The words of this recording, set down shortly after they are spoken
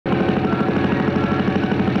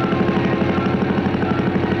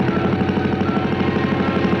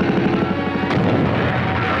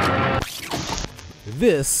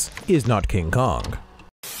this is not King Kong.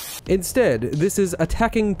 Instead, this is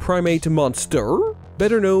Attacking Primate Monster,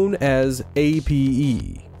 better known as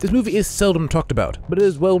APE. This movie is seldom talked about, but it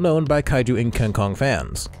is well known by kaiju and King Kong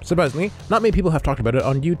fans. Surprisingly, not many people have talked about it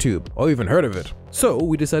on YouTube, or even heard of it. So,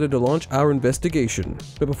 we decided to launch our investigation.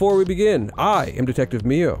 But before we begin, I am Detective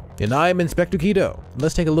Mio. And I'm Inspector Keto.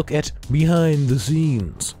 Let's take a look at behind the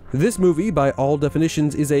scenes. This movie, by all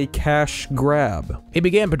definitions, is a cash grab. It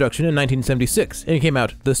began production in 1976, and it came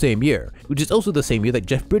out the same year, which is also the same year that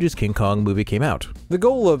Jeff Bridges' King Kong movie came out. The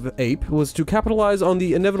goal of Ape was to capitalize on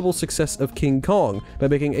the inevitable success of King Kong by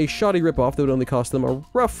making a shoddy ripoff that would only cost them a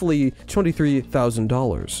roughly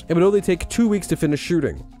 $23,000. It would only take 2 weeks to finish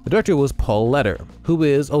shooting. The director was Paul Letter, who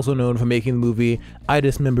is also known for making the movie I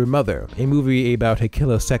Dismember Mother, a movie about a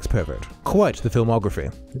killer sex pervert. Quite the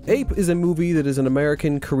filmography. Ape is a movie that is an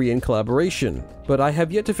American-Korean collaboration, but I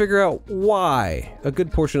have yet to figure out why. A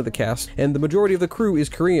good portion of the cast and the majority of the crew is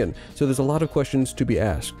Korean, so there's a lot of questions to be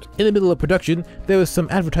asked. In the middle of production, there was some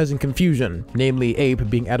advertising confusion, namely Ape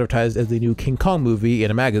being advertised as the new King Kong movie in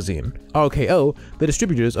a magazine. RKO, the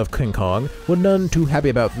distributors of King Kong, were none too happy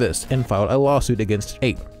about this and filed a lawsuit against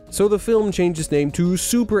Ape. So the film changed its name to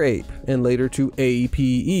Super Ape, and later to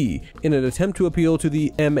APE, in an attempt to appeal to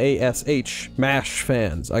the MASH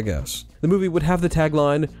fans, I guess. The movie would have the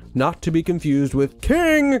tagline, not to be confused with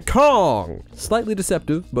King Kong. Slightly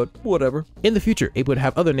deceptive, but whatever. In the future, Ape would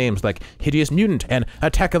have other names like Hideous Mutant and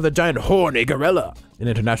Attack of the Giant Horny Gorilla. In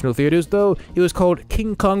international theaters, though, it was called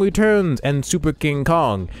King Kong Returns and Super King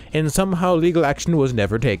Kong, and somehow legal action was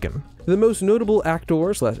never taken. The most notable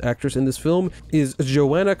actor/actress in this film is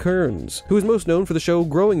Joanna Kearns, who is most known for the show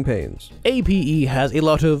Growing Pains. APE has a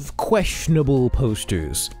lot of questionable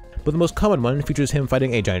posters, but the most common one features him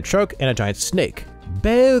fighting a giant shark and a giant snake.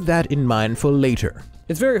 Bear that in mind for later.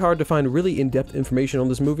 It's very hard to find really in-depth information on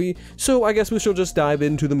this movie, so I guess we shall just dive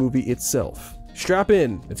into the movie itself. Strap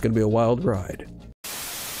in, it's gonna be a wild ride.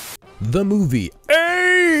 The movie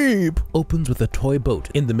Ape opens with a toy boat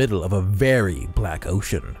in the middle of a very black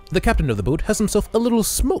ocean. The captain of the boat has himself a little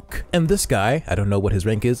smoke, and this guy, I don't know what his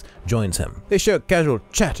rank is, joins him. They share a casual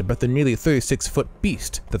chat about the nearly 36-foot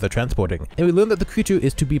beast that they're transporting, and we learn that the creature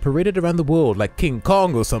is to be paraded around the world like King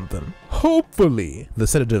Kong or something. Hopefully, the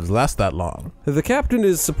sedatives last that long. The captain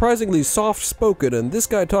is surprisingly soft-spoken, and this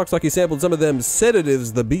guy talks like he sampled some of them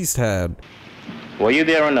sedatives the beast had. Were you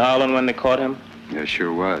there on the island when they caught him? Yeah,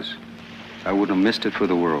 sure was. I wouldn't have missed it for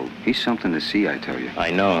the world. He's something to see, I tell you. I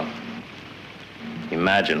know.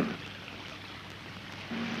 Imagine.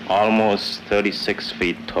 Almost 36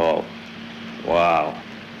 feet tall. Wow.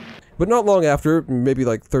 But not long after, maybe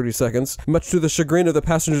like 30 seconds, much to the chagrin of the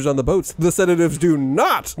passengers on the boats, the sedatives do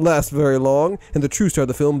not last very long, and the true star of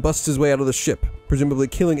the film busts his way out of the ship, presumably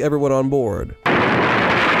killing everyone on board.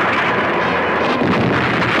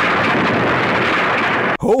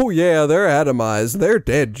 Oh yeah, they're atomized. They're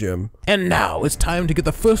dead, Jim. And now it's time to get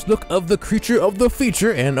the first look of the creature of the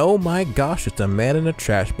feature, and oh my gosh, it's a man in a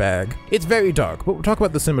trash bag. It's very dark, but we'll talk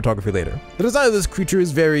about the cinematography later. The design of this creature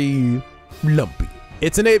is very lumpy.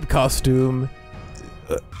 It's an ape costume.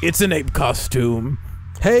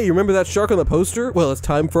 Hey, you remember that shark on the poster? Well, it's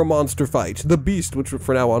time for a monster fight. The beast, which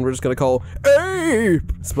for now on we're just gonna call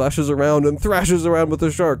Ape, splashes around and thrashes around with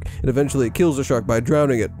the shark, and eventually it kills the shark by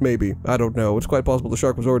drowning it, maybe. I don't know. It's quite possible the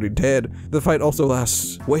shark was already dead. The fight also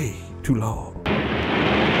lasts way too long.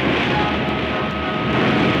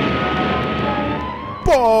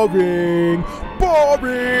 Boring!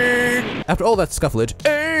 After all that scufflage,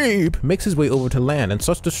 Ape makes his way over to land and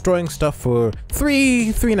starts destroying stuff for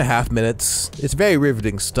 3.5 minutes. It's very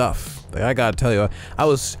riveting stuff. I gotta tell you, I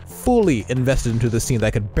was fully invested into this scene that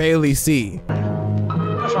I could barely see.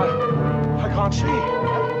 Yes, I can't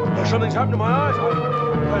see. Something's happened to my eyes.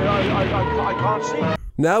 I can't see.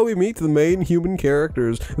 Now we meet the main human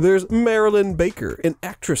characters. There's Marilyn Baker, an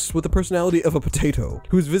actress with the personality of a potato,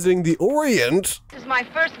 who's visiting the Orient. This is my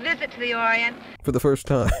first visit to the Orient. For the first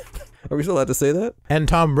time. Are we still allowed to say that? And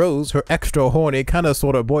Tom Rose, her extra horny kinda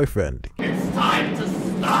sorta boyfriend. It's time to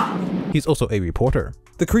stop. He's also a reporter.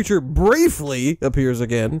 The creature briefly appears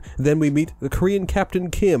again. Then we meet the Korean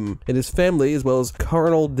Captain Kim and his family, as well as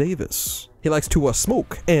Colonel Davis. He likes to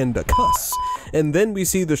smoke and cuss. And then we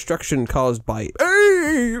see destruction caused by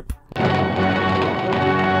Ape!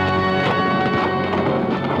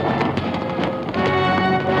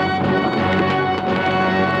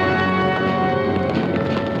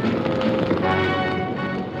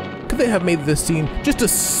 Could they have made this scene just a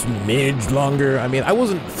smidge longer? I mean, I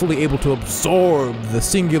wasn't fully able to absorb the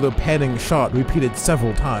singular panning shot repeated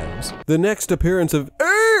several times. The next appearance of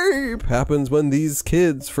Ape ape happens when these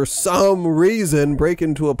kids, for some reason, break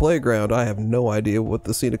into a playground. I have no idea what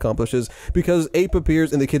the scene accomplishes because ape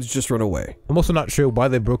appears and the kids just run away. I'm also not sure why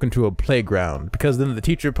they broke into a playground, because then the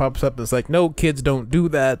teacher pops up and is like, no, kids don't do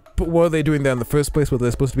that. But what are they doing there in the first place? Were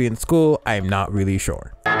they supposed to be in school? I'm not really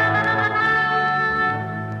sure.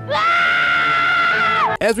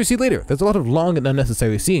 As we see later, there's a lot of long and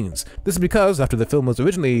unnecessary scenes. This is because, after the film was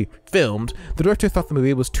originally filmed, the director thought the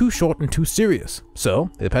movie was too short and too serious.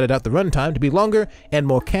 So, they padded out the runtime to be longer and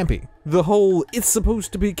more campy. The whole "it's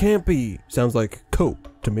supposed to be campy" sounds like cope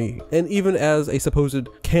to me. And even as a supposed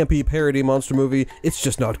campy parody monster movie, it's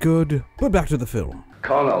just not good. But back to the film.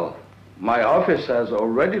 Colonel, my office has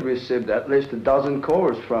already received at least a dozen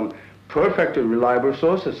calls from perfectly reliable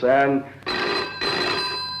sources and...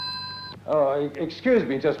 Oh, excuse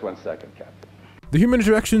me just one second, Captain. The human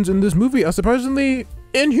interactions in this movie are surprisingly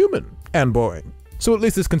inhuman and boring. So at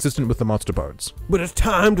least it's consistent with the monster parts. But it's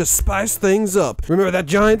time to spice things up. Remember that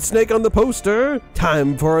giant snake on the poster?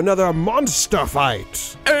 Time for another monster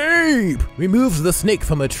fight. Ape removes the snake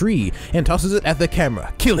from a tree and tosses it at the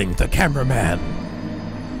camera, killing the cameraman.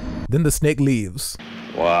 Then the snake leaves.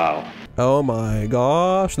 Wow. Oh my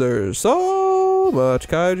gosh, there's so much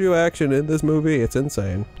kaiju action in this movie, it's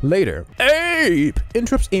insane. Later, Ape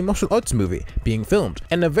interrupts a martial arts movie being filmed,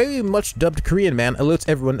 and a very much dubbed Korean man alerts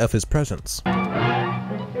everyone of his presence.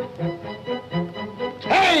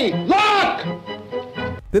 Hey,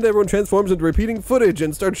 look! Then everyone transforms into repeating footage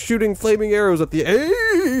and starts shooting flaming arrows at the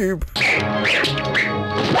ape!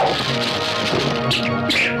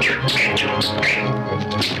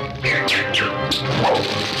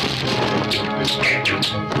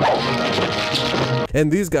 And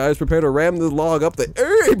these guys prepare to ram the log up the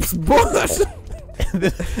ape's butt!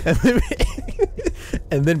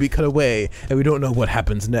 and then we cut away, and we don't know what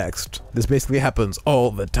happens next. This basically happens all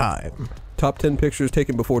the time. Top 10 pictures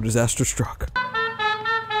taken before disaster struck.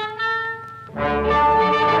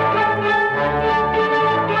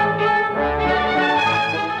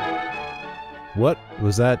 What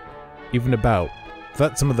was that even about? Is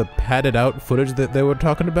that some of the padded out footage that they were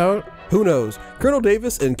talking about? Who knows? Colonel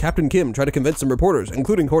Davis and Captain Kim try to convince some reporters,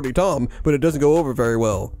 including Horty Tom, but it doesn't go over very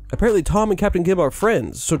well. Apparently Tom and Captain Kim are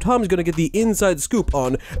friends, so Tom's gonna get the inside scoop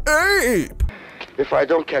on Ape! If I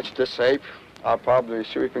don't catch this ape, I'll probably be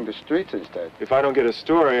sweeping the streets instead. If I don't get a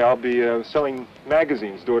story, I'll be selling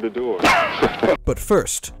magazines door to door. But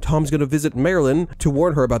first, Tom's gonna visit Marilyn to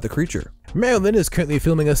warn her about the creature. Marilyn is currently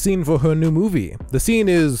filming a scene for her new movie. The scene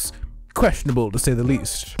is questionable, to say the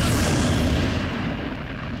least.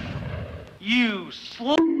 You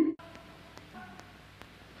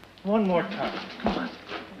One more time. Come on.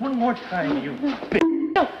 One more time, you bitch.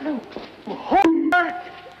 No.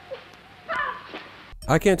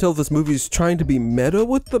 I can't tell if this movie's trying to be meta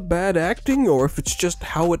with the bad acting or if it's just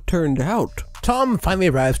how it turned out. Tom finally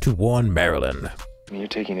arrives to warn Marilyn. I mean, you're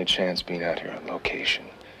taking a chance being out here on location.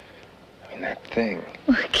 I mean, that thing.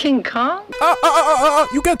 King Kong?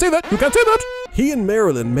 You can't say that! You can't say that! He and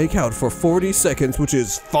Marilyn make out for 40 seconds, which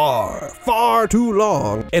is far too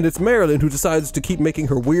long. And it's Marilyn who decides to keep making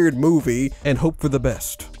her weird movie and hope for the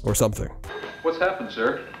best, or something. What's happened,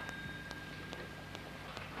 sir?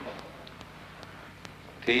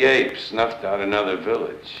 The ape snuffed out another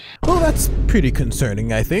village. Well, that's pretty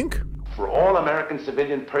concerning, I think. For all American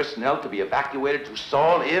civilian personnel to be evacuated to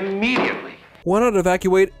Seoul immediately. Why not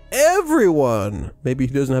evacuate everyone? Maybe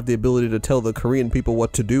he doesn't have the ability to tell the Korean people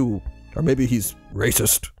what to do. Or maybe he's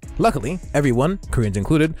racist. Luckily, everyone, Koreans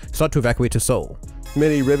included, sought to evacuate to Seoul.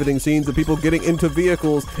 Many riveting scenes of people getting into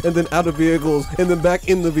vehicles, and then out of vehicles, and then back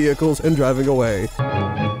in the vehicles, and driving away.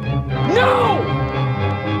 No!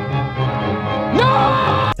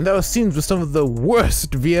 And there were scenes with some of the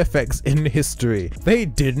worst VFX in history. They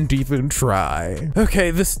didn't even try.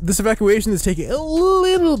 Okay, this evacuation is taking a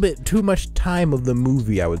little bit too much time of the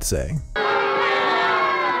movie, I would say.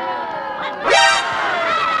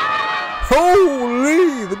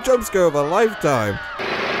 Holy! The jump scare of a lifetime.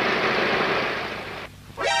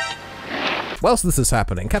 Whilst this is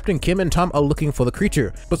happening, Captain Kim and Tom are looking for the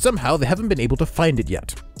creature, but somehow they haven't been able to find it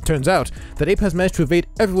yet. Turns out that Ape has managed to evade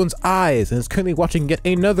everyone's eyes and is currently watching yet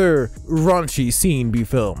another raunchy scene be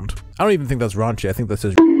filmed. I don't even think that's raunchy, I think that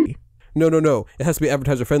says No. It has to be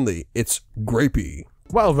advertiser friendly. It's grapey.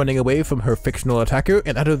 While running away from her fictional attacker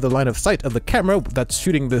and out of the line of sight of the camera that's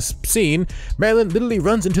shooting this scene, Marilyn literally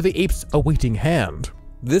runs into the ape's awaiting hand.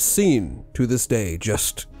 This scene, to this day,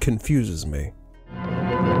 just confuses me.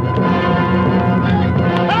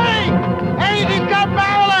 Hey, he's got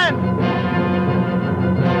Marilyn!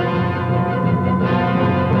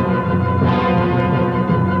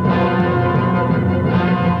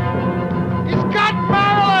 He's got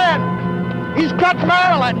Marilyn! got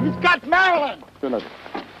Marilyn! He's got Marilyn!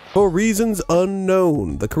 For reasons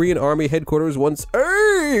unknown, the Korean Army headquarters wants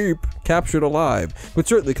Ape captured alive, which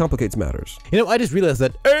certainly complicates matters. You know, I just realized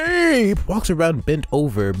that Ape walks around bent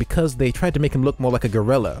over because they tried to make him look more like a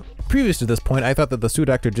gorilla. Previous to this point, I thought that the suit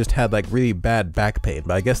actor just had like really bad back pain,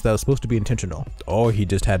 but I guess that was supposed to be intentional. Or he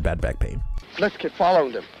just had bad back pain. Let's keep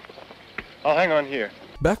following them. I'll hang on here.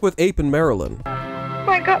 Back with Ape and Marilyn.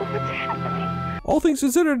 My God, what's happening? All things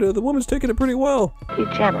considered, the woman's taking it pretty well. Be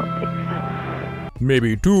gentle, big fella.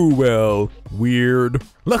 Maybe too well. Weird.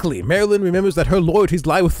 Luckily, Marilyn remembers that her loyalties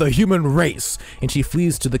lie with the human race, and she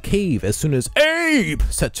flees to the cave as soon as Ape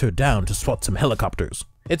sets her down to swat some helicopters.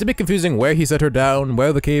 It's a bit confusing where he set her down,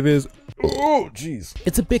 where the cave is. Oh, jeez.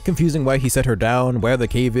 It's a bit confusing why he set her down, where the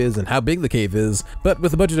cave is, and how big the cave is, but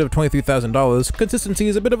with a budget of $23,000, consistency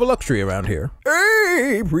is a bit of a luxury around here.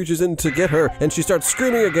 Ape reaches in to get her, and she starts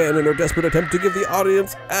screaming again in her desperate attempt to give the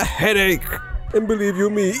audience a headache. And believe you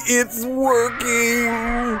me, it's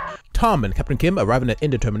working! Tom and Captain Kim arrive in an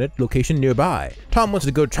indeterminate location nearby. Tom wants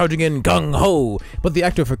to go charging in gung-ho, but the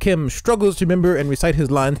actor for Kim struggles to remember and recite his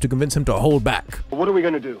lines to convince him to hold back. What are we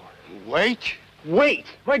gonna do? Wait? Wait!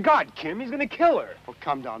 My God, Kim, he's gonna kill her! Well,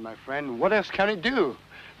 calm down, my friend. What else can he do?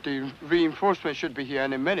 The reinforcement should be here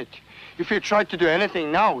any minute. If he tried to do anything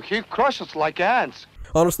now, he'd crush us like ants.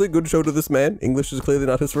 Honestly, good show to this man. English is clearly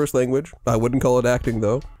not his first language. I wouldn't call it acting,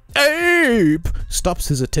 though. Ape stops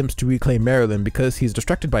his attempts to reclaim Marilyn because he's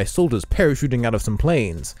distracted by soldiers parachuting out of some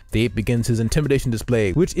planes. The ape begins his intimidation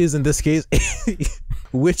display, which is in this case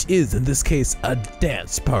a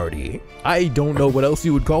dance party. I don't know what else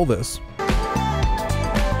you would call this.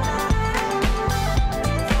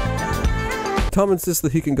 Tom insists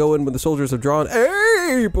that he can go in when the soldiers have drawn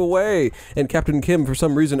Ape away, and Captain Kim for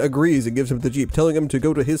some reason agrees and gives him the jeep, telling him to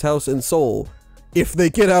go to his house in Seoul. If they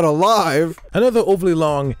get out alive! Another overly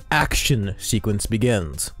long action sequence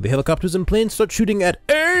begins. The helicopters and planes start shooting at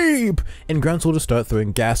Ape, and ground soldiers start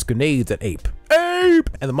throwing gas grenades at Ape. Ape!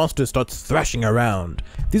 And the monster starts thrashing around.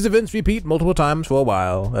 These events repeat multiple times for a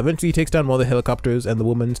while. Eventually he takes down one of the helicopters and the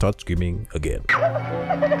woman starts screaming again.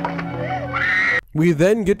 We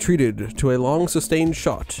then get treated to a long sustained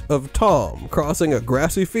shot of Tom crossing a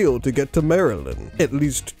grassy field to get to Marilyn, at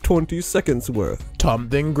least 20 seconds worth. Tom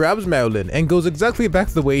then grabs Marilyn and goes exactly back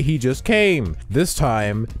the way he just came, this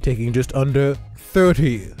time taking just under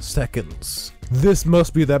 30 seconds. This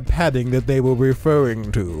must be the padding that they were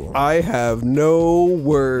referring to. I have no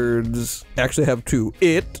words. Actually, I have two.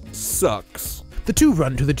 It sucks. The two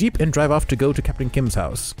run to the jeep and drive off to go to Captain Kim's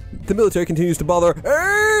house. The military continues to bother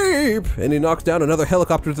Ape, and he knocks down another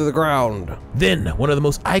helicopter to the ground. Then, one of the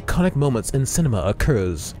most iconic moments in cinema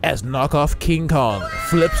occurs as knockoff King Kong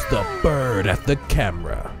flips the bird at the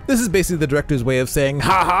camera. This is basically the director's way of saying,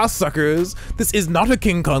 "Ha ha, suckers! This is not a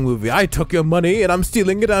King Kong movie. I took your money and I'm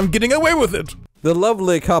stealing it and I'm getting away with it." The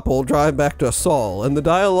lovely couple drive back to Seoul, and the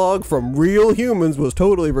dialogue from real humans was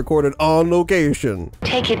totally recorded on location.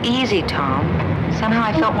 Take it easy, Tom. Somehow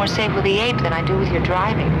I felt more safe with the ape than I do with your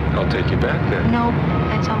driving. I'll take you back then. No,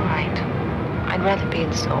 that's all right. I'd rather be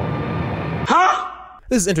in Seoul.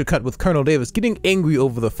 This is intercut with Colonel Davis getting angry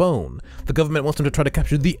over the phone. The government wants him to try to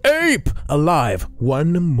capture the ape alive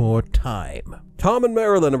one more time. Tom and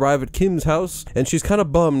Marilyn arrive at Kim's house, and she's kind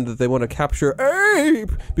of bummed that they want to capture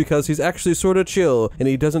Ape because he's actually sort of chill, and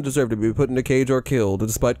he doesn't deserve to be put in a cage or killed,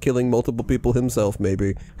 despite killing multiple people himself,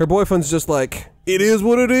 maybe. Her boyfriend's just like, "It is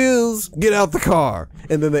what it is, get out the car,"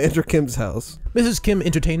 and then they enter Kim's house. Mrs. Kim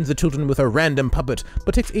entertains the children with a random puppet,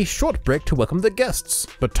 but takes a short break to welcome the guests.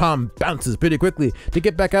 But Tom bounces pretty quickly to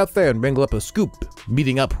get back out there and wrangle up a scoop,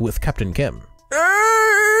 meeting up with Captain Kim.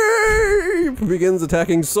 Ape begins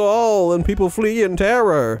attacking Seoul, and people flee in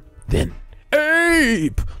terror. Then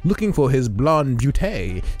Ape, looking for his blonde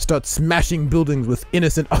beauty, starts smashing buildings with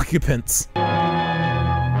innocent occupants.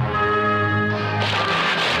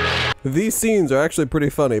 These scenes are actually pretty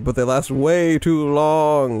funny, but they last way too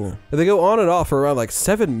long. They go on and off for around like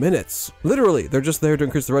 7 minutes. Literally, they're just there to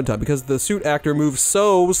increase the runtime because the suit actor moves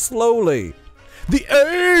so slowly. The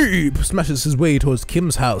ape smashes his way towards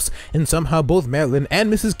Kim's house, and somehow both Marilyn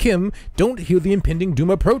and Mrs. Kim don't hear the impending doom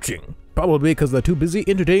approaching. Probably because they're too busy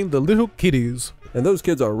entertaining the little kiddies. And those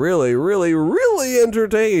kids are really, really, really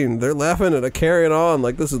entertained. They're laughing and carrying on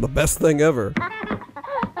like this is the best thing ever.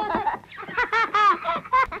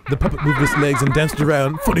 The puppet moved his legs and danced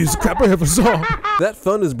around. Funniest crap I ever saw. That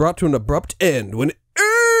fun is brought to an abrupt end when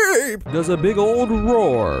Ape does a big old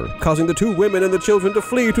roar, causing the two women and the children to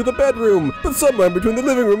flee to the bedroom. But somewhere between the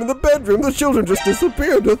living room and the bedroom, the children just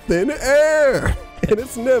disappear into thin air. And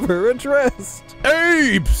it's never addressed.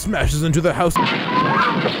 Ape smashes into the house.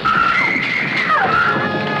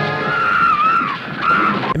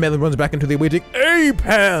 And Madeline runs back into the awaiting ape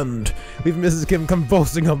hand, leaving Mrs. Kim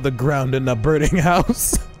convulsing on the ground in a burning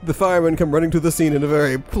house. The firemen come running to the scene in a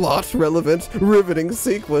very plot-relevant, riveting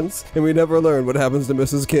sequence, and we never learn what happens to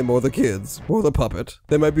Mrs. Kim or the kids, or the puppet.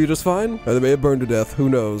 They might be just fine, or they may have burned to death, who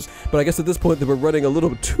knows. But I guess at this point they were running a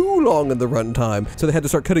little too long in the runtime, so they had to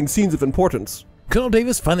start cutting scenes of importance. Colonel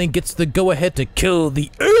Davis finally gets the go-ahead to kill the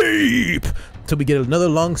ape, so we get another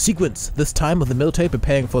long sequence, this time with the military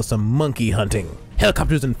preparing for some monkey hunting.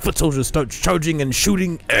 Helicopters and foot soldiers start charging and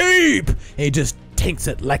shooting ape, and he just tanks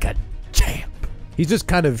it like a champ. He's just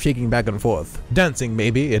kind of shaking back and forth. Dancing,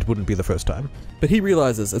 maybe. It wouldn't be the first time. But he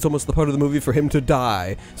realizes it's almost the part of the movie for him to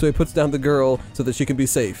die, so he puts down the girl so that she can be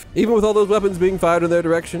safe. Even with all those weapons being fired in their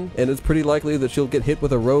direction, and it's pretty likely that she'll get hit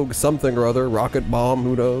with a rogue something or other, rocket bomb,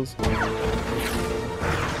 who knows.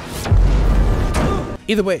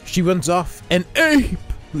 Either way, she runs off, and ape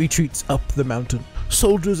retreats up the mountain.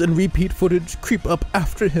 Soldiers in repeat footage creep up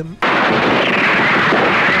after him.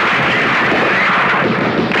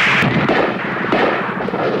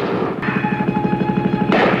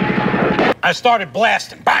 I started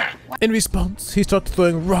blasting. Bang! In response, he starts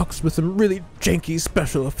throwing rocks with some really janky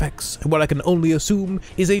special effects, and what I can only assume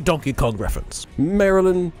is a Donkey Kong reference.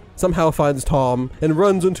 Marilyn somehow finds Tom and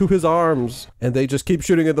runs into his arms, and they just keep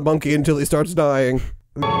shooting at the monkey until he starts dying.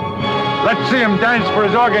 Let's see him dance for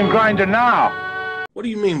his organ grinder now. What do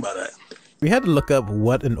you mean by that? We had to look up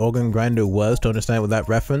what an organ grinder was to understand what that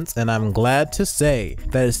reference, and I'm glad to say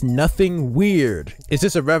that it's nothing weird. It's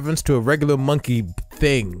just a reference to a regular monkey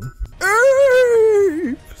thing.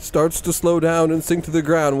 Starts to slow down and sink to the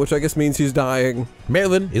ground, which I guess means he's dying.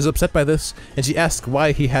 Marilyn is upset by this, and she asks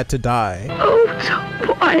why he had to die. Oh, Tom,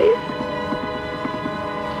 why?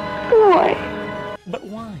 Why? But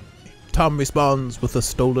why? Tom responds with a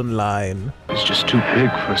stolen line. It's just too big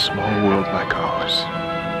for a small world like ours.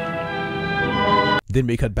 Then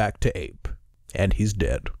we cut back to Ape, and he's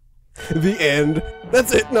dead. The end.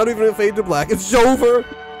 That's it, not even a fade to black. It's over.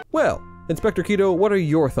 Well, Inspector Keto, what are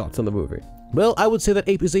your thoughts on the movie? Well, I would say that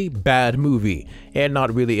Ape is a bad movie, and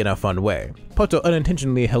not really in a fun way. Parts are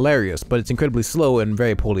unintentionally hilarious, but it's incredibly slow and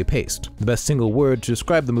very poorly paced. The best single word to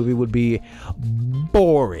describe the movie would be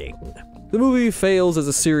boring. The movie fails as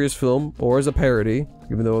a serious film, or as a parody,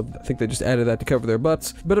 even though I think they just added that to cover their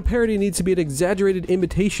butts, but a parody needs to be an exaggerated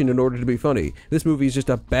imitation in order to be funny. This movie is just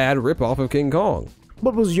a bad ripoff of King Kong.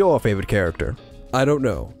 What was your favorite character? I don't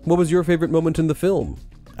know. What was your favorite moment in the film?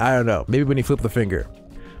 I don't know, maybe when he flipped the finger.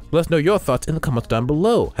 Let us know your thoughts in the comments down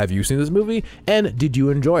below. Have you seen this movie, and did you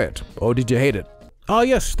enjoy it, or did you hate it? Ah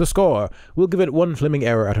yes, the score. We'll give it 1 flaming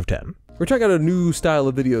arrow out of 10. We're trying out a new style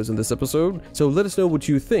of videos in this episode, so let us know what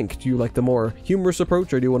you think. Do you like the more humorous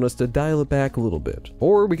approach, or do you want us to dial it back a little bit?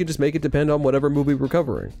 Or we could just make it depend on whatever movie we're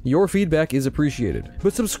covering. Your feedback is appreciated,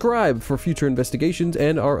 but subscribe for future investigations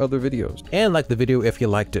and our other videos. And like the video if you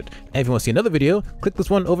liked it. And if you want to see another video, click this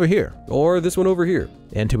one over here. Or this one over here.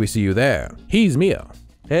 Until we see you there, he's Mia.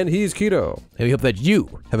 And he's Keto. And we hope that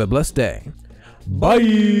you have a blessed day.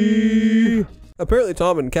 Bye! Apparently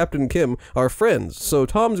Tom and Captain Kim are friends, so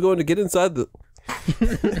Tom's going to get inside the...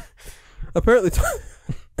 Apparently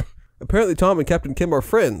Tom and Captain Kim are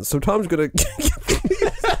friends, so Tom's gonna...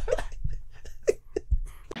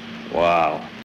 Wow.